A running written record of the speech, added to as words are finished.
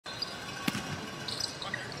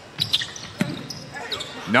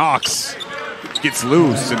Knox gets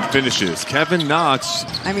loose and finishes. Kevin Knox.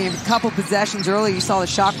 I mean, a couple possessions earlier, you saw the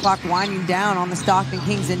shot clock winding down on the Stockton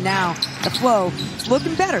Kings, and now the flow is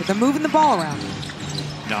looking better. They're moving the ball around.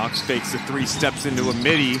 Knox fakes a three, steps into a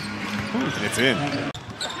midi, and it's in.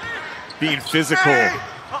 Being physical.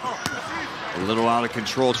 A little out of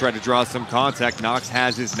control, tried to draw some contact. Knox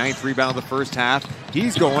has his 9th rebound of the first half.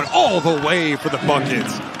 He's going all the way for the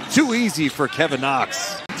buckets. Too easy for Kevin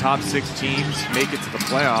Knox. Top 6 teams make it to the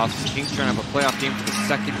playoffs. Kings trying to have a playoff game for the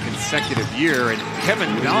 2nd consecutive year, and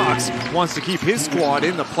Kevin Knox wants to keep his squad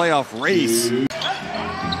in the playoff race.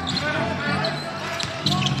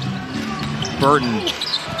 Burton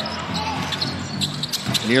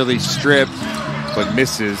nearly stripped, but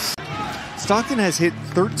misses. Stockton has hit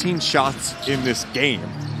 13 shots in this game,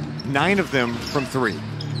 9 of them from 3.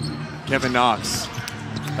 Kevin Knox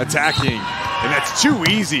attacking, and that's too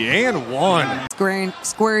easy, and one.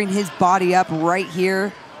 Squaring his body up right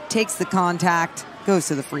here, takes the contact, goes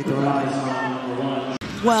to the free throw line.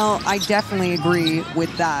 Well, I definitely agree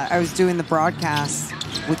with that. I was doing the broadcast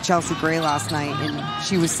with Chelsea Gray last night, and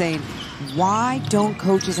she was saying, why don't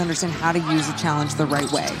coaches understand how to use a challenge the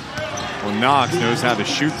right way? Well, Knox knows how to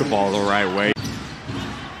shoot the ball the right way.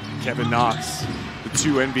 Kevin Knox, the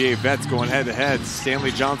 2 NBA vets going head-to-head.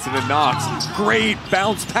 Stanley Johnson and Knox. Great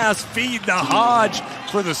bounce pass feed to Hodge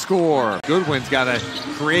for the score. Goodwin's got to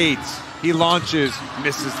create. He launches,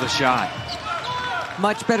 misses the shot.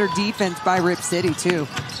 Much better defense by Rip City, too.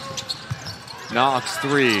 Knox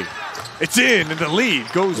 3. It's in, and the lead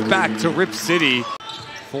goes back to Rip City.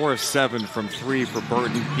 4 of 7 from 3 for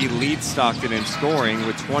Burton. He leads Stockton in scoring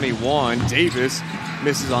with 21. Davis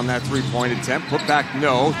misses on that 3-point attempt. Put back,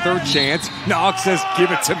 no. 3rd chance. Knox says, give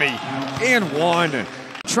it to me. And one.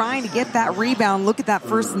 Trying to get that rebound. Look at that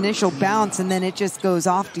first initial bounce, and then it just goes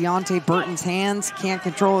off Deontay Burton's hands. Can't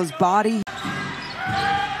control his body.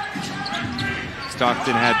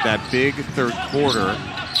 Stockton had that big 3rd quarter.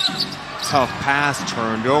 Tough pass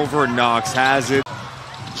turned over. Knox has it.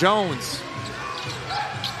 Jones.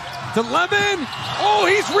 To Lemon. Oh,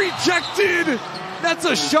 he's rejected. That's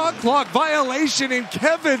a shot clock violation, and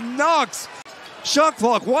Kevin Knox. Shot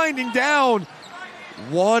clock winding down.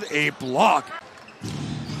 What a block.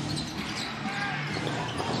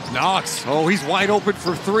 Knox. Oh, he's wide open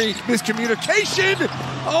for 3. Miscommunication.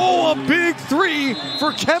 Oh, a big 3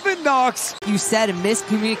 for Kevin Knox. You said a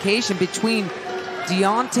miscommunication between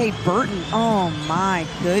Deontay Burton. Oh, my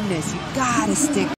goodness. You got to stick